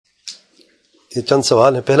یہ چند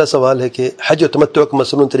سوال ہیں. پہلا سوال ہے کہ حج تمتع کا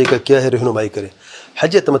مسنون طریقہ کیا ہے، رہنمائی کریں.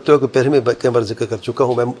 حج تمتع کو پہلے میں کئی بار ذکر کر چکا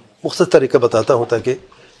ہوں. میں مختصر طریقہ بتاتا ہوں تاکہ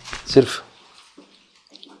صرف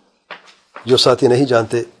جو ساتھی نہیں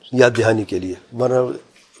جانتے یاد دہانی کے لیے، ورنہ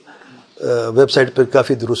ویب سائٹ پر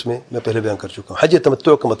کافی دروس میں پہلے بیان کر چکا ہوں. حج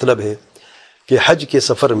تمتع کا مطلب ہے کہ حج کے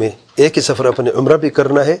سفر میں ایک ہی سفر اپنے عمرہ بھی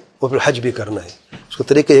کرنا ہے اور پھر حج بھی کرنا ہے. اس کا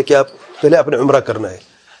طریقہ یہ کہ آپ پہلے اپنے عمرہ کرنا ہے،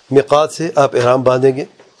 میقات سے آپ احرام باندھیں گے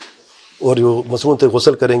اور جو مسنون سے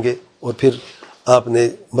غسل کریں گے، اور پھر آپ نے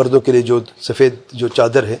مردوں کے لیے جو سفید جو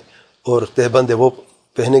چادر ہے اور تہبند ہے وہ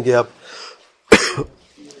پہنیں گے آپ،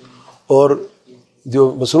 اور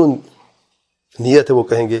جو مسنون نیت ہے وہ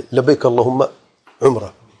کہیں گے لبیک اللہم عمرہ،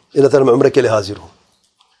 اللہ تعالیٰ میں عمرہ کے لیے حاضر ہوں.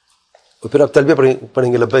 اور پھر آپ تلبیہ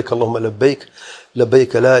پڑھیں گے لبیک اللہم لبیک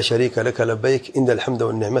لبیک لا شریک لک لبیک ان الحمد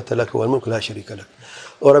والنعمت لک والملک لا شریک لک،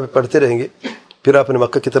 اور آپ پڑھتے رہیں گے. پھر آپ نے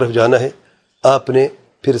مکہ کی طرف جانا ہے، آپ نے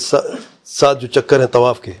پھر 7 جو چکر ہیں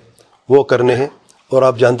طواف کے وہ کرنے ہیں. اور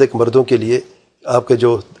آپ جانتے ہیں کہ مردوں کے لیے آپ کے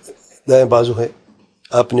جو دائیں بازو ہیں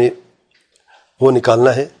آپ نے وہ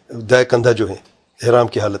نکالنا ہے، دائیں کندھا جو ہے احرام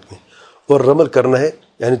کی حالت میں، اور رمل کرنا ہے،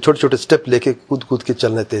 یعنی چھوٹے چھوٹے سٹیپ لے کے کود کود کے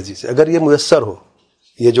چلنا ہے تیزی سے. اگر یہ میسر ہو،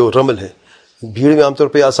 یہ جو رمل ہے بھیڑ میں عام طور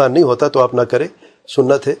پہ آسان نہیں ہوتا تو آپ نہ کریں،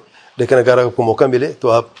 سنت ہے. لیکن اگر آپ کو موقع ملے تو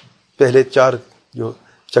آپ پہلے 4 جو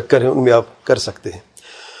چکر ہیں ان میں آپ کر سکتے ہیں.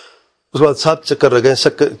 اس کے بعد 7 چکر لگائیں.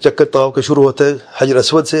 چکر طواف کا شروع ہوتا ہے حجر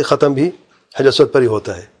اسود سے، ختم بھی حجر اسود پر ہی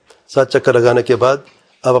ہوتا ہے. 7 چکر لگانے کے بعد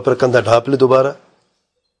آپ اپنا کندھا ڈھانپ لیں دوبارہ،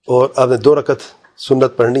 اور آپ نے 2 رکعت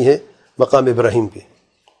سنت پڑھنی ہے مقام ابراہیم پہ.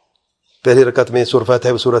 پہلی رکعت میں سورہ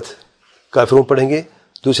فاتحہ و سورۃ کافرون پڑھیں گے،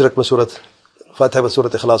 دوسری رکعت میں سورۃ فاتحہ و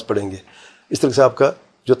سورۃ اخلاص پڑھیں گے. اس طرح سے آپ کا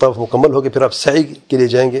جو طواف مکمل ہوگا. پھر آپ سعی کے لیے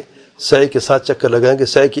جائیں گے، سعی کے 7 چکر لگائیں گے.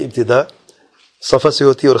 سعی کی ابتدا صفا سے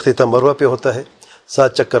ہوتی ہے اور اختتام مروہ پہ ہوتا ہے. 7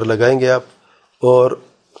 چکر لگائیں گے آپ، اور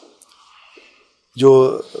جو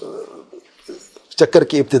چکر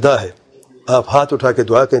کی ابتدا ہے آپ ہاتھ اٹھا کے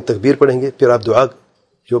دعا کریں، تکبیر پڑھیں گے. پھر آپ دعا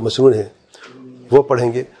جو مسنون ہے وہ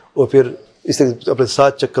پڑھیں گے، اور پھر اس طرح اپنے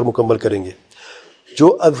 7 چکر مکمل کریں گے.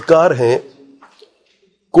 جو اذکار ہیں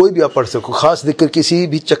کوئی بھی آپ پڑھ سکو، خاص ذکر کسی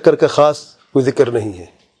بھی چکر کا خاص کوئی ذکر نہیں ہے.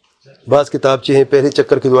 بعض کتابچے ہیں پہلے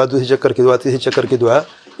چکر کی دعا، دوسری چکر کی دعا، تیسری چکر کی دعا.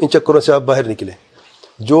 ان چکروں سے آپ باہر نکلیں.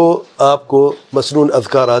 جو آپ کو مسنون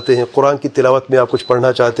اذکار آتے ہیں، قرآن کی تلاوت میں آپ کچھ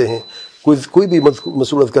پڑھنا چاہتے ہیں، کوئی بھی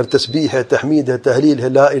مسنون اذکار، تسبیح ہے، تحمید ہے، تحلیل ہے،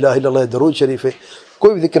 لا الہ الا اللہ، درود شریف ہے،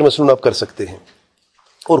 کوئی بھی ذکر مسنون آپ کر سکتے ہیں.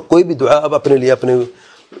 اور کوئی بھی دعا آپ اپنے لیے، اپنے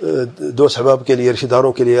دوست احباب کے لیے، رشتہ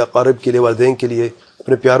داروں کے لیے، اقارب کے لیے، والدین کے لیے،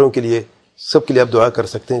 اپنے پیاروں کے لیے، سب کے لیے آپ دعا کر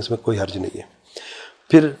سکتے ہیں. اس میں کوئی حرج نہیں ہے.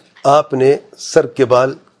 پھر آپ نے سر کے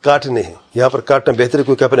بال کاٹنے ہیں. یہاں پر کاٹنا بہتر ہے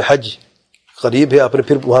کیونکہ اپنے حج قریب ہے، آپ نے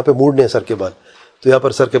پھر وہاں پہ موڑنے ہیں سر کے بال. تو یہاں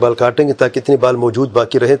پر سر کے بال کاٹیں گے تاکہ اتنے بال موجود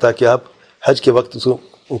باقی رہیں تاکہ آپ حج کے وقت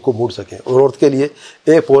ان کو موڑ سکیں. اور عورت کے لیے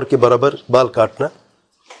 1 پور کے برابر بال کاٹنا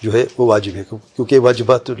جو ہے وہ واجب ہے، کیونکہ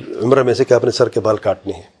واجبات عمرہ میں سے کہ آپ نے سر کے بال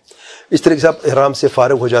کاٹنے ہیں. اس طریقے سے آپ احرام سے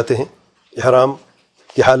فارغ ہو جاتے ہیں. احرام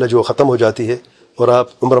کی حالت جو ختم ہو جاتی ہے اور آپ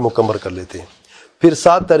عمرہ مکمل کر لیتے ہیں. پھر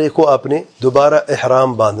 7 تاریخ کو آپ نے دوبارہ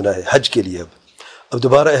احرام باندھنا ہے حج کے لیے. اب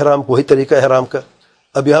دوبارہ احرام وہی طریقہ احرام کا.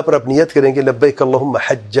 اب یہاں پر آپ نیت کریں گے لبیک اللہم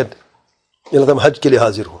حجن، یعنی حج کے لیے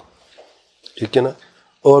حاضر ہوں. ٹھیک ہے نا.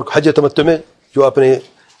 اور حج تمتع میں جو آپ نے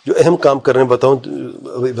جو اہم کام کرنے بتاتا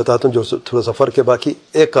ہوں، جو تھوڑا سا فرق ہے، باقی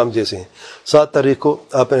ایک کام جیسے ہیں. 7 تاریخ کو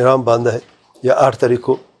آپ نے احرام باندھا ہے، یا 8 تاریخ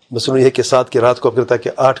کو. مثلاً یہ کہ 7 کی رات کو آپ کرتا ہے کہ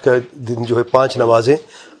 8 کا دن جو ہے 5 نمازیں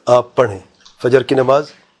آپ پڑھیں. فجر کی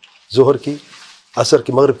نماز، ظہر کی، عصر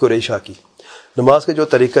کی، مغرب کی اور عشاء کی. نماز کا جو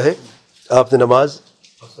طریقہ ہے، آپ نے نماز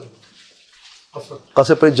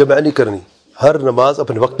قصر پر جمع نہیں کرنی، ہر نماز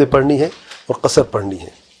اپنے وقت میں پڑھنی ہے اور قصر پڑھنی ہے.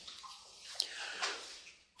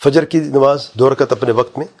 فجر کی نماز 2 رکعت اپنے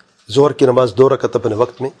وقت میں، ظہر کی نماز 2 رکعت اپنے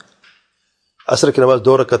وقت میں، عصر کی نماز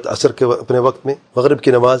 2 رکعت عصر کے اپنے وقت میں، مغرب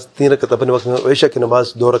کی نماز 3 رکعت اپنے وقت میں، اور عشاء کی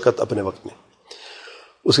نماز 2 رکعت اپنے وقت میں.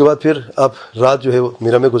 اس کے بعد پھر آپ رات جو ہے وہ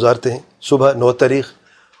مینا میں گزارتے ہیں. صبح 9 تاریخ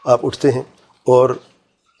آپ اٹھتے ہیں، اور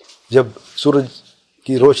جب سورج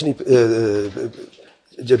کی روشنی،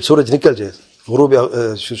 جب سورج نکل جائے، غروب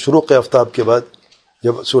شروق آفتاب کے بعد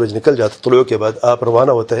جب سورج نکل جاتا طلوع کے بعد، آپ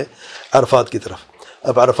روانہ ہوتا ہے عرفات کی طرف.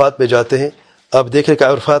 اب عرفات میں جاتے ہیں. آپ دیکھیں کہ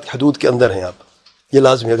عرفات حدود کے اندر ہیں. آپ یہ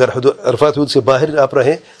لازمی، اگر عرفات حدود سے باہر آپ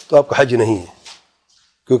رہیں تو آپ کا حج نہیں ہے،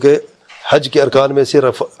 کیونکہ حج کے ارکان میں سے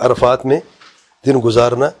عرفات میں دن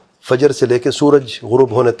گزارنا، فجر سے لے کے سورج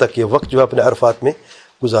غروب ہونے تک یہ وقت جو اپنے عرفات میں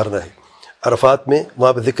گزارنا ہے. عرفات میں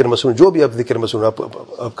وہاں پہ ذکر مسنون، جو بھی آپ ذکر مسنون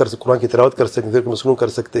آپ کر سکتے، قرآن کی تلاوت کر سکتے ہیں، ذکر مسنون کر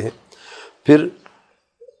سکتے ہیں. پھر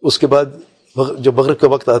اس کے بعد جب مغرب کا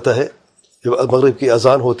وقت آتا ہے، جب مغرب کی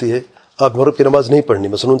اذان ہوتی ہے، آپ مغرب کی نماز نہیں پڑھنی.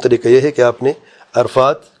 مسنون طریقہ یہ ہے کہ آپ نے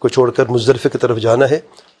عرفات کو چھوڑ کر مزدلفہ کی طرف جانا ہے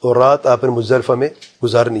اور رات آپ نے مزدلفہ میں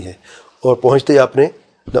گزارنی ہے، اور پہنچتے ہی آپ نے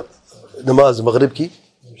نماز مغرب کی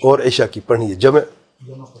اور عشاء کی پڑھنی ہے،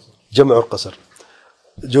 جمع اور قصر.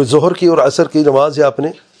 جو ظہر کی اور عصر کی نماز ہے آپ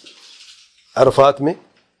نے عرفات میں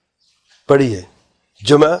پڑھی ہے،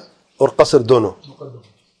 جمع اور قصر دونوں،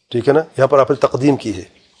 ٹھیک ہے نا. یہاں پر آپ نے تقدیم کی ہے،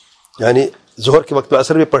 یعنی ظہر کے وقت میں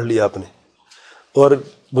عصر بھی پڑھ لیا آپ نے، اور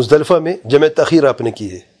مزدلفہ میں جمع تاخیر آپ نے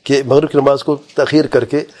کی ہے کہ مغرب کی نماز کو تاخیر کر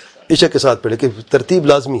کے عشاء کے ساتھ پڑھے، کہ ترتیب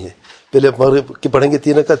لازمی ہے، پہلے مغرب کی پڑھیں گے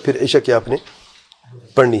 3 رکعت، پھر عشاء کی آپ نے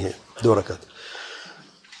پڑھنی ہے 2 رکعت.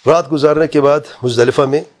 رات گزارنے کے بعد مزدلفہ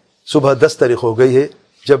میں صبح 10 تاریخ ہو گئی ہے،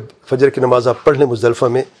 جب فجر کی نماز آپ پڑھ لیں مزدلفہ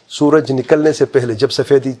میں، سورج نکلنے سے پہلے جب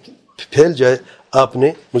سفیدی پھیل جائے آپ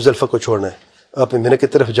نے مزدلفہ کو چھوڑنا ہے، آپ نے منی کی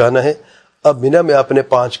طرف جانا ہے. اب منی میں آپ نے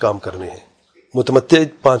 5 کام کرنے ہیں. متمتع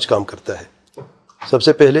 5 کام کرتا ہے. سب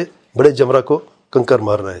سے پہلے بڑے جمرہ کو کنکر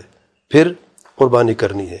مارنا ہے، پھر قربانی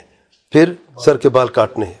کرنی ہے، پھر سر کے بال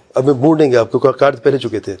کاٹنے ہیں. اب میں موڑیں گے آپ کو، کاٹ پہلے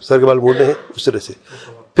چکے تھے، سر کے بال موڑنے ہیں اس طرح سے.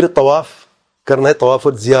 پھر طواف کرنا ہے، طواف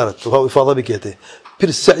اور زیارت، طواف افاضہ بھی کہتے ہیں.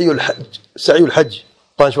 پھر سعی الحج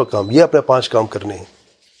 5واں کام. یہ اپنے 5 کام کرنے ہیں.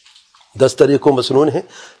 10 تاریخ کو مسنون ہیں،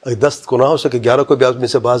 اگر 10 کو نہ ہو سکے 11 کو بھی آپ میں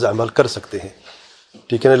سے بعض اعمال کر سکتے ہیں،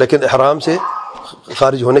 ٹھیک ہے نا. لیکن احرام سے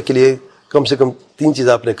خارج ہونے کے لیے کم سے کم 3 چیز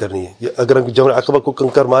آپ نے کرنی ہے. اگر جمرہ عقبہ کو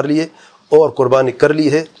کنکر مار لیے اور قربانی کر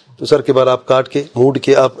لی ہے تو سر کے بال آپ کاٹ کے موڑ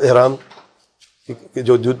کے آپ احرام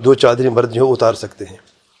جو 2 چادری مرد جو اتار سکتے ہیں،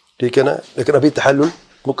 ٹھیک ہے نا. لیکن ابھی تحلل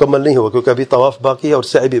مکمل نہیں ہوا، کیونکہ ابھی طواف باقی ہے اور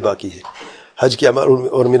سعی بھی باقی ہے. حج کے عمل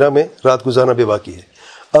اور منی میں رات گزارنا بھی باقی ہے.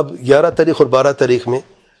 اب 11 تاریخ اور 12 تاریخ میں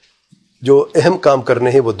جو اہم کام کرنے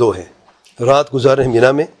ہیں وہ 2 ہیں. رات گزارنے ہیں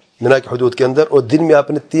منی میں، منی کی حدود کے اندر، اور دن میں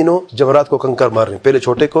آپ نے 3 جمرات کو کنکر مارنے ہیں، پہلے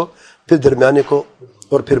چھوٹے کو، پھر درمیانے کو،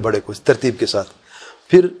 اور پھر بڑے کو، اس ترتیب کے ساتھ.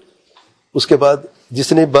 پھر اس کے بعد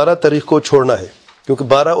جس نے 12 تاریخ کو چھوڑنا ہے، کیونکہ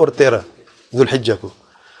 12 اور 13 ذوالحجہ کو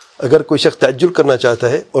اگر کوئی شخص تعجل کرنا چاہتا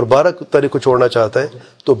ہے اور 12 تاریخ کو چھوڑنا چاہتا ہے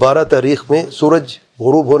تو 12 تاریخ میں سورج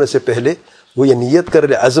غروب ہونے سے پہلے وہ یہ نیت کر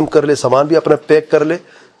لے، عزم کر لے، سامان بھی اپنا پیک کر لے،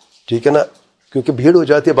 ٹھیک ہے نا. کیونکہ بھیڑ ہو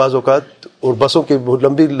جاتی ہے بعض اوقات، اور بسوں کی بہت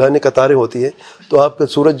لمبی لائنیں قطاریں ہوتی ہیں، تو آپ کا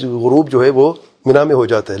سورج غروب جو ہے وہ منی میں ہو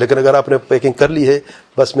جاتا ہے. لیکن اگر آپ نے پیکنگ کر لی ہے،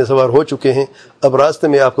 بس میں سوار ہو چکے ہیں، اب راستے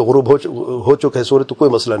میں آپ کا غروب ہو چکا ہے سورج، تو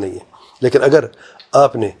کوئی مسئلہ نہیں ہے. لیکن اگر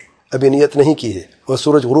آپ نے ابھی نیت نہیں کی ہے اور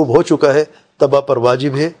سورج غروب ہو چکا ہے، تب آپ پر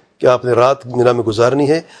واجب ہے کہ آپ نے رات منی میں گزارنی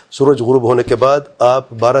ہے. سورج غروب ہونے کے بعد آپ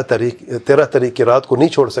 13 تاریخ کی رات کو نہیں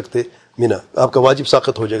چھوڑ سکتے منی، آپ کا واجب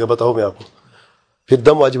ساقط ہو جائے گا. بتاؤ میں آپ کو، پھر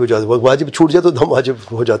دم واجب ہو جاتا ہے، واجب چھوٹ جائے تو دم واجب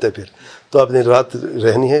ہو جاتا ہے. پھر تو آپ نے رات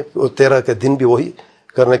رہنی ہے، اور 13 کے دن بھی وہی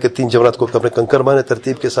کرنا ہے کہ 3 جمرات کو اپنے کنکر مارنے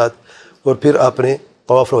ترتیب کے ساتھ. اور پھر آپ نے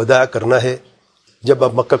طواف الوداع کرنا ہے، جب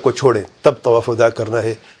آپ مکہ کو چھوڑیں تب طواف الوداع کرنا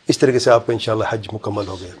ہے. اس طریقے سے آپ کا انشاءاللہ حج مکمل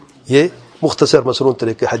ہو گیا. یہ مختصر مسنون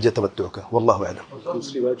طریقے حج تمتع کا، واللہ اعلم.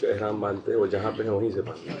 دوسری بات، جو احرام باندھتے ہیں وہ جہاں پہ ہیں وہیں سے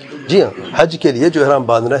باندھتے ہیں. جی ہاں، حج کے لیے جو احرام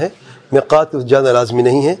باندھنا ہے میقات جانا لازمی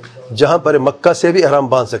نہیں ہے، جہاں پر مکہ سے بھی احرام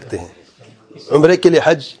باندھ سکتے ہیں. عمرے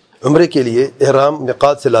کے لیے احرام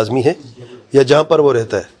میقات سے لازمی ہے، یا جہاں پر وہ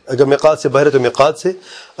رہتا ہے. اگر میقات سے باہر ہے تو میقات سے،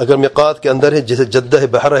 اگر میقات کے اندر ہے جیسے جدہ ہے،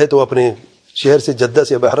 بحرہ ہے، تو اپنے شہر سے، جدہ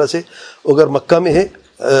سے، بحرہ سے. اگر مکہ میں ہے،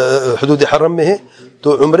 حدود حرم میں ہے،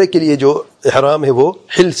 تو عمرے کے لیے جو احرام ہے وہ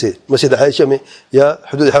حل سے، مسجد عائشہ میں یا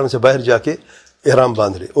حدود حرم سے باہر جا کے احرام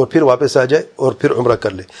باندھ لے اور پھر واپس آ جائے اور پھر عمرہ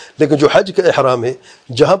کر لے. لیکن جو حج کا احرام ہے،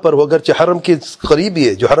 جہاں پر وہ اگرچہ حرم کے قریب ہی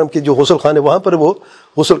ہے، جو حرم کے جو غسل خانے، وہاں پر وہ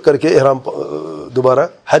غسل کر کے احرام دوبارہ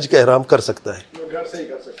حج کا احرام کر سکتا ہے.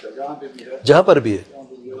 جہاں پر بھی ہے،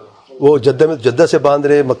 وہ جدہ سے باندھ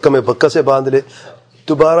لے، مکہ میں مکہ سے باندھ لے،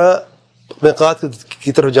 دوبارہ میقات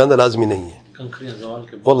کی طرف جانا لازمی نہیں ہے.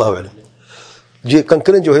 واللہ اعلم. جی،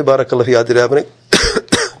 کنکریں جو ہے، بارک اللہ فی، یاد رہے آپ نے،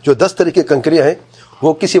 جو 10 طریقے کنکریاں ہیں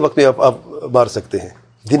وہ کسی وقت میں آپ مار سکتے ہیں،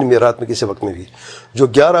 دن میں، رات میں، کسی وقت میں بھی. جو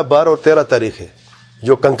 11، 12 اور 13 تاریخ ہے،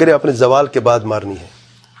 جو کنکریں اپنے زوال کے بعد مارنی ہے،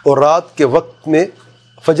 اور رات کے وقت میں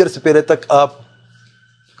فجر سے پہلے تک آپ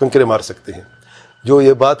کنکریں مار سکتے ہیں. جو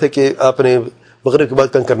یہ بات ہے کہ آپ نے مغرب کے بعد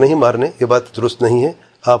کنکر نہیں مارنے، یہ بات درست نہیں ہے.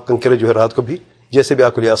 آپ کنکریں جو ہے رات کو بھی، جیسے بھی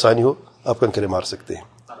آپ کے لیے آسانی ہو، آپ کنکریں مار سکتے ہیں.